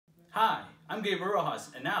Hi, I'm Gabriel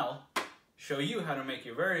Rojas, and now I'll show you how to make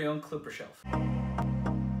your very own clipper shelf.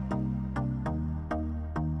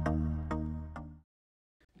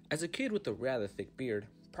 As a kid with a rather thick beard,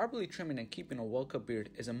 properly trimming and keeping a well-cut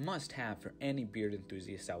beard is a must-have for any beard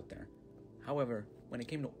enthusiast out there. However, when it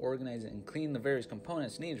came to organizing and cleaning the various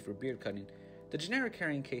components needed for beard cutting, the generic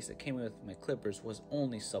carrying case that came with my clippers was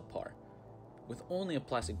only subpar. With only a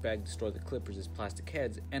plastic bag to store the clippers as plastic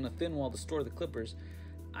heads and a thin wall to store the clippers,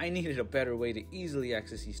 I needed a better way to easily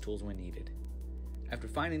access these tools when needed. After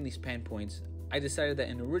finding these pain points, I decided that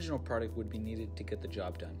an original product would be needed to get the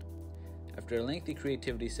job done. After a lengthy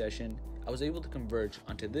creativity session, I was able to converge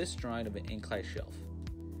onto this drawing of an inclined shelf,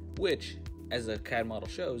 which, as the CAD model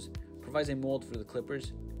shows, provides a mold for the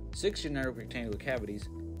clippers, 6 generic rectangular cavities,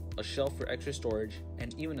 a shelf for extra storage,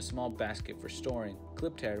 and even a small basket for storing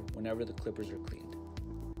clip tab whenever the clippers are cleaned.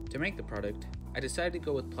 To make the product, I decided to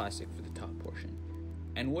go with plastic for the top portion,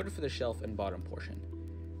 and wood for the shelf and bottom portion.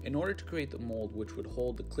 In order to create the mold which would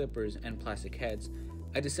hold the clippers and plastic heads,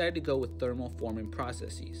 I decided to go with thermal forming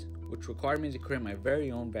processes, which required me to create my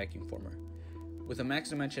very own vacuum former. With a max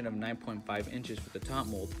dimension of 9.5 inches for the top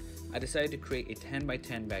mold, I decided to create a 10 by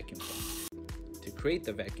 10 vacuum former. To create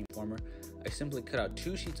the vacuum former, I simply cut out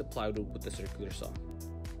 2 sheets of plywood with a circular saw.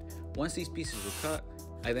 Once these pieces were cut,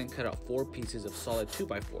 I then cut out 4 pieces of solid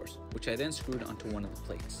 2x4s, which I then screwed onto one of the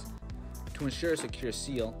plates. To ensure a secure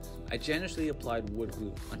seal, I generously applied wood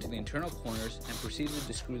glue onto the internal corners and proceeded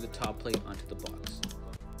to screw the top plate onto the box.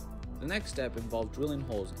 The next step involved drilling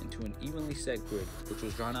holes into an evenly set grid, which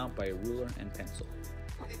was drawn out by a ruler and pencil.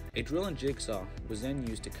 A drill and jigsaw was then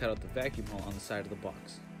used to cut out the vacuum hole on the side of the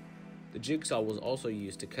box. The jigsaw was also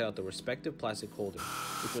used to cut out the respective plastic holder,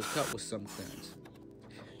 which was cut with some clearance.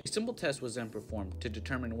 A simple test was then performed to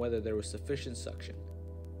determine whether there was sufficient suction.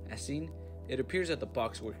 As seen, it appears that the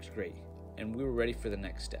box works great, and we were ready for the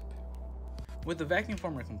next step. With the vacuum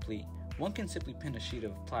former complete, one can simply pin a sheet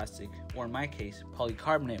of plastic, or in my case,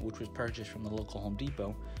 polycarbonate, which was purchased from the local Home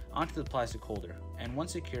Depot, onto the plastic holder, and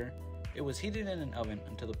once secure, it was heated in an oven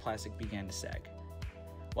until the plastic began to sag.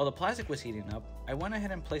 While the plastic was heating up, I went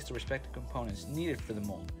ahead and placed the respective components needed for the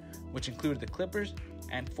mold, which included the clippers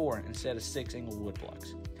and 4 instead of 6 angled wood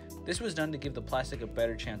blocks. This was done to give the plastic a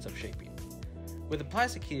better chance of shaping. With the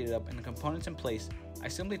plastic heated up and the components in place, I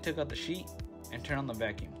simply took out the sheet and turned on the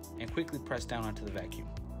vacuum, and quickly pressed down onto the vacuum.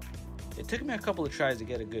 It took me a couple of tries to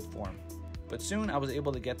get a good form, but soon I was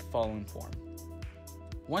able to get the following form.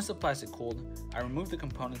 Once the plastic cooled, I removed the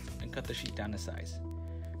components and cut the sheet down to size.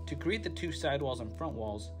 To create the 2 side walls and front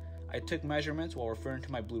walls, I took measurements while referring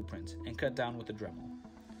to my blueprints and cut down with a Dremel.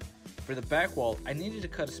 For the back wall, I needed to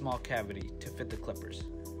cut a small cavity to fit the clippers.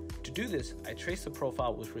 To do this, I traced the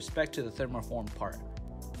profile with respect to the thermoformed part.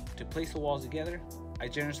 To place the walls together, I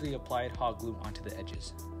generously applied hot glue onto the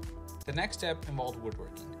edges. The next step involved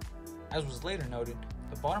woodworking. As was later noted,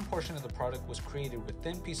 the bottom portion of the product was created with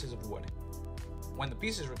thin pieces of wood. When the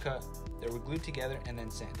pieces were cut, they were glued together and then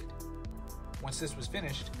sanded. Once this was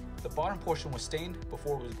finished, the bottom portion was stained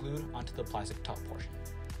before it was glued onto the plastic top portion.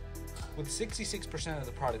 With 66% of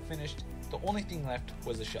the product finished, the only thing left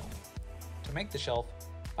was the shelf. To make the shelf,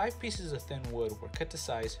 5 pieces of thin wood were cut to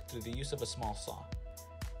size through the use of a small saw.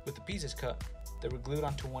 With the pieces cut, they were glued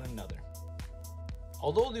onto one another.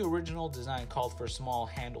 Although the original design called for a small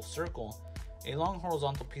handle circle, a long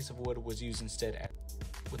horizontal piece of wood was used instead.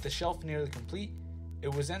 With the shelf nearly complete,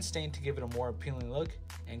 it was then stained to give it a more appealing look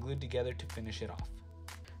and glued together to finish it off.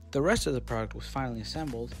 The rest of the product was finally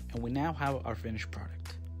assembled, and we now have our finished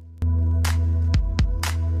product.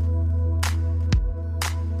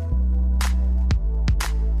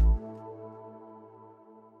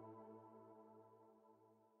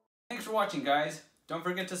 Thanks for watching, guys. Don't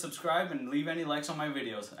forget to subscribe and leave any likes on my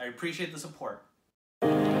videos. I appreciate the support.